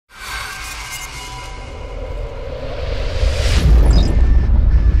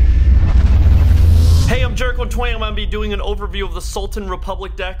20, I'm going to be doing an overview of the Sultan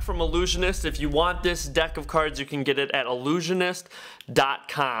Republic deck from Ellusionist. If you want this deck of cards, you can get it at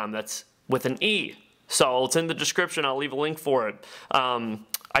Ellusionist.com. That's with an E. So it's in the description. I'll leave a link for it.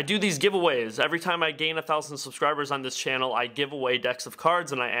 I do these giveaways. Every time I gain 1,000 subscribers on this channel, I give away decks of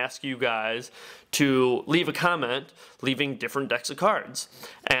cards, and I ask you guys to leave a comment leaving different decks of cards.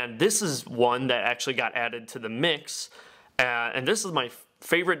 And this is one that actually got added to the mix, and this is my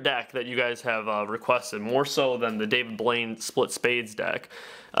favorite deck that you guys have requested, more so than the David Blaine Split Spades deck.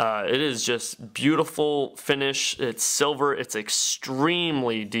 It is just beautiful finish. It's silver. It's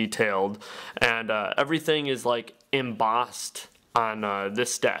extremely detailed, and everything is like embossed on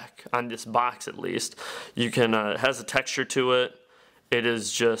this deck, on this box at least. You can it has a texture to it. It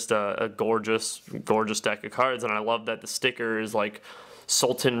is just a gorgeous deck of cards, and I love that the sticker is like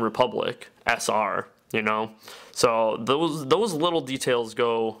Sultan Republic SR, you know. So those little details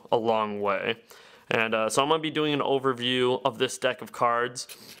go a long way. And so I'm going to be doing an overview of this deck of cards.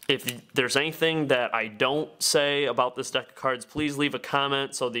 If there's anything that I don't say about this deck of cards, please leave a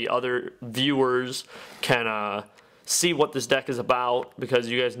comment so the other viewers can see what this deck is about, because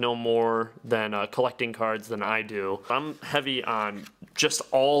you guys know more than collecting cards than I do. I'm heavy on just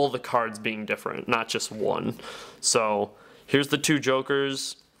all the cards being different, not just one. So here's the two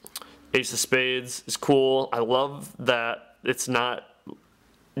jokers. Ace of Spades is cool. I love that it's not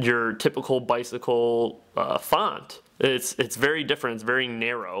your typical bicycle font. It's very different. It's very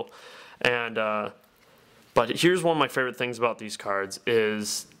narrow. And but here's one of my favorite things about these cards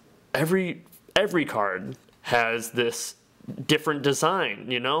is every card has this different design,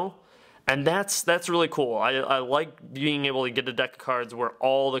 you know? And that's really cool. I like being able to get a deck of cards where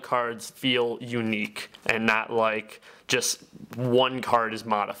all the cards feel unique and not like just one card is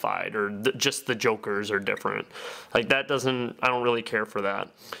modified or just the jokers are different. Like that doesn't, I don't really care for that.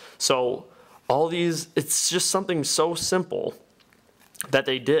 So all these, it's just something so simple that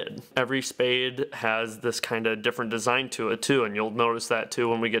they did. Every spade has this kind of different design to it too, and you'll notice that too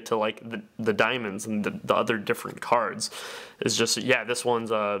when we get to like the diamonds and the other different cards. It's just, yeah, this one's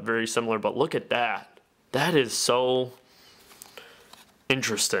very similar, but look at that. That is so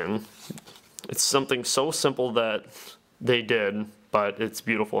interesting. It's something so simple that they did, but it's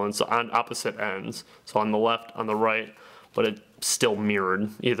beautiful, and it's on opposite ends. So on the left, on the right, but it's still mirrored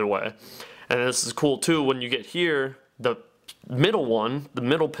either way. And this is cool too, when you get here, the middle one, the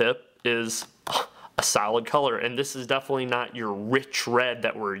middle pip, is a solid color, and this is definitely not your rich red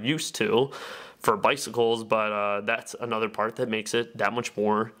that we're used to for bicycles, but that's another part that makes it that much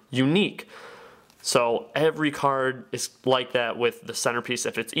more unique. So every card is like that with the centerpiece.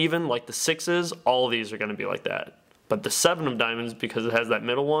 If it's even like the sixes, all of these are going to be like that. But the seven of diamonds, because it has that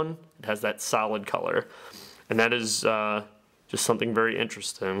middle one, it has that solid color, and that is just something very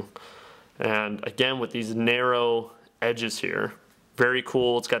interesting. And again, with these narrow edges here, very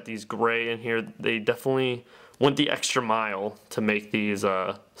cool. It's got these gray in here. They definitely went the extra mile to make these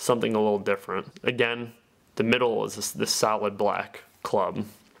something a little different. Again, the middle is this solid black club.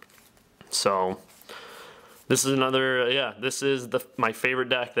 So this is another, yeah, this is my favorite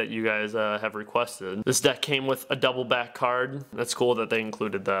deck that you guys have requested. This deck came with a double back card. That's cool that they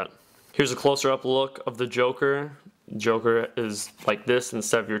included that. Here's a closer up look of the Joker. Joker is like this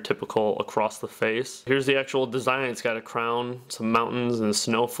instead of your typical across the face. Here's the actual design. It's got a crown, some mountains, and a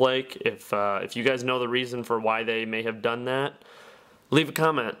snowflake. If you guys know the reason for why they may have done that, leave a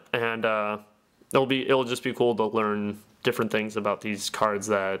comment, and it'll just be cool to learn different things about these cards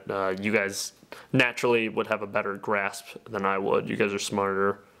that you guys naturally would have a better grasp than I would. You guys are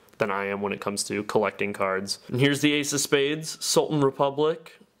smarter than I am when it comes to collecting cards. And here's the Ace of Spades, Sultan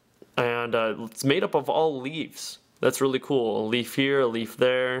Republic, and it's made up of all leaves. That's really cool. A leaf here, a leaf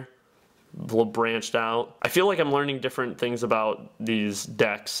there, a little branched out. I feel like I'm learning different things about these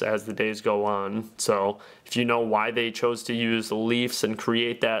decks as the days go on. So if you know why they chose to use the leaves and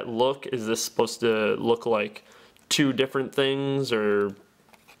create that look, is this supposed to look like two different things, or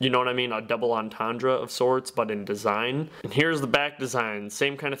you know what I mean, a double entendre of sorts, but in design? And here's the back design.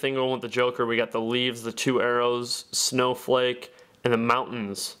 Same kind of thing going with the Joker. We got the leaves, the two arrows, snowflake, and the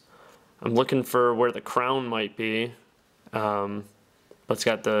mountains. I'm looking for where the crown might be, but it's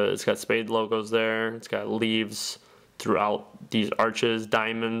got spade logos there. It's got leaves throughout these arches,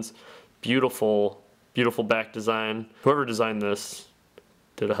 diamonds. Beautiful, beautiful back design. Whoever designed this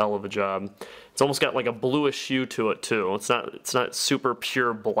did a hell of a job. It's almost got like a bluish hue to it too. It's not super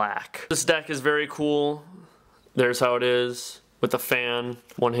pure black. This deck is very cool. There's how it is with a fan,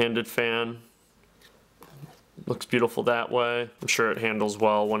 one-handed fan. Looks beautiful that way. I'm sure it handles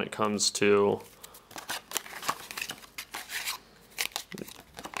well when it comes to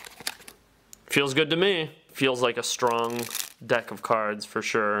feels good to me. feels like a strong deck of cards for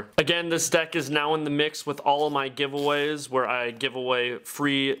sure. Again, this deck is now in the mix with all of my giveaways where I give away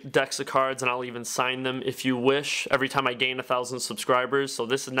free decks of cards, and I'll even sign them if you wish every time I gain 1,000 subscribers. So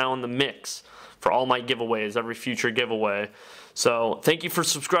this is now in the mix for all my giveaways, every future giveaway. So thank you for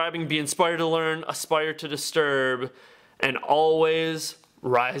subscribing. Be inspired to learn, aspire to disturb, and always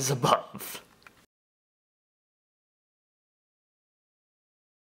rise above.